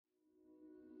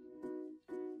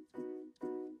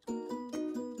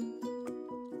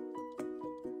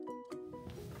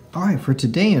All right, for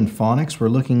today in phonics, we're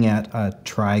looking at a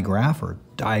trigraph or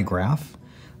digraph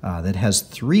that has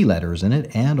 3 letters in it,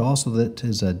 and also that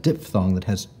is a diphthong that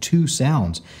has 2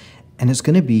 sounds. And it's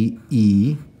going to be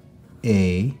E,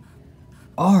 A,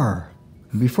 R.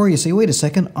 Before you say, wait a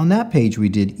second, on that page we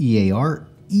did E-A-R,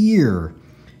 ear.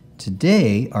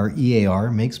 Today, our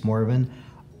E-A-R makes more of an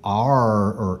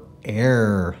R or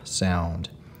air sound.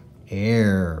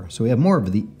 Air. So we have more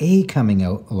of the A coming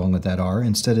out along with that R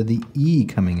instead of the E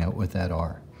coming out with that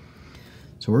R.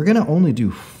 So we're going to only do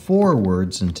 4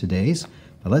 words in today's,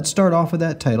 but let's start off with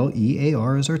that title.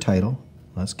 E-A-R is our title.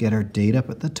 Let's get our date up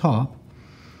at the top.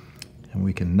 And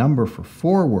we can number for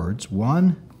 4 words.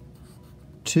 1,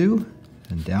 2,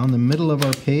 and down the middle of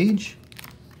our page.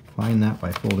 Find that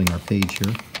by folding our page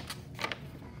here.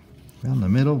 Down the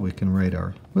middle we can write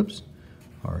our,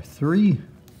 our 3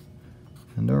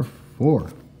 and our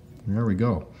 4. There we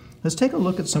go. Let's take a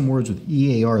look at some words with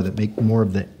E-A-R that make more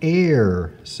of the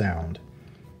air sound.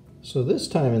 So this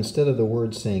time, instead of the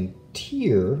word saying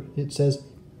tear, it says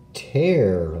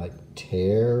tear, like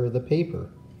tear the paper.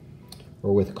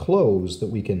 Or with clothes that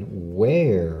we can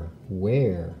wear.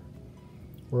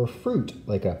 Or a fruit,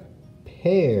 like a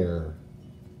pear.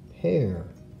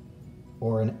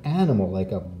 Or an animal,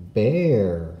 like a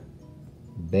bear.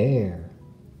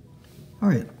 All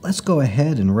right, let's go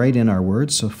ahead and write in our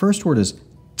words. So first word is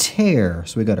tear.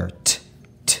 So we got our t.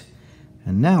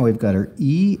 And now we've got our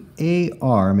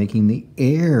E-A-R making the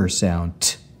air sound.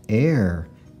 T, air,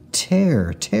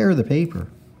 tear the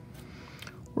paper.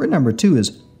 Word number 2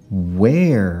 is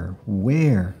wear.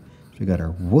 So we got our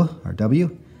W, our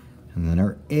W, and then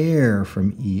our air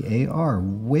from E-A-R.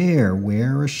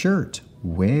 Wear a shirt.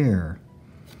 Wear.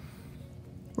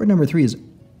 Word number 3 is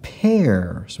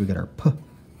pear. So we got our P,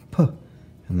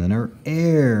 and then our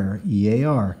air,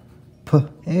 E-A-R,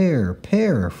 air,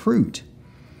 pear, fruit.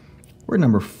 Word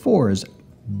number 4 is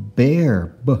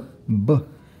bear, B.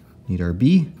 Need our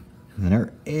B, and then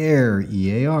our air,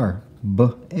 E-A-R,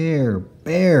 air,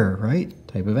 bear, right?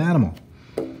 Type of animal.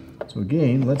 So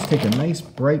again, let's take a nice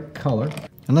bright color,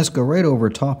 and let's go right over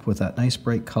top with that nice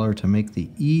bright color to make the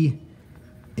E-A-R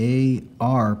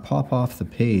pop off the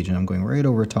page. And I'm going right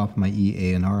over top of my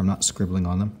E, A, and R. I'm not scribbling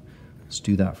on them. Let's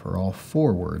do that for all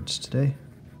 4 words today.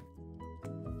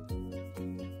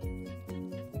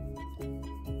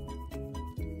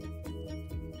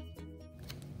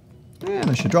 And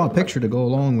I should draw a picture to go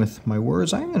along with my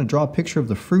words. I'm going to draw a picture of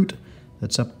the fruit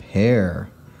that's a pear.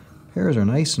 Pears are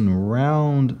nice and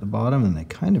round at the bottom, and they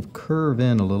kind of curve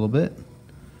in a little bit.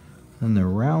 And they're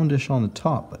roundish on the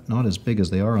top, but not as big as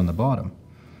they are on the bottom.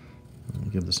 I'll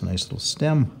give this a nice little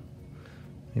stem.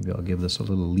 Maybe I'll give this a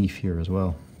little leaf here as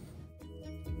well.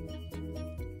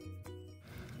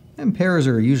 And pears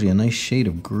are usually a nice shade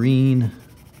of green.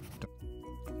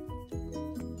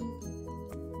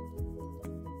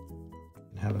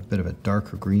 Have a bit of a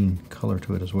darker green color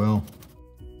to it as well.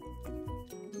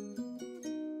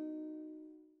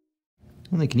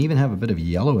 And they can even have a bit of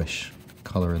yellowish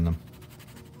color in them.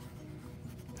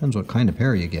 Depends what kind of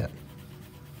pear you get.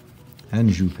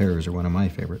 Anjou pears are one of my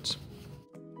favorites.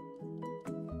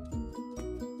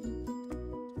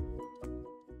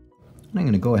 And I'm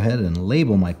going to go ahead and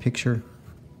label my picture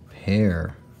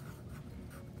pear,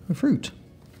 the fruit.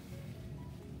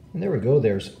 And there we go.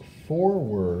 There's 4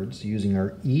 words using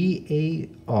our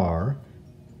E-A-R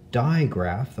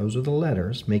digraph. Those are the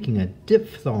letters, making a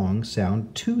diphthong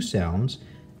sound, 2 sounds,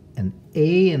 an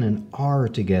A and an R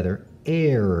together.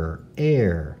 Air.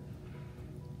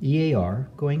 E-A-R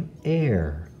going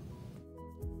air.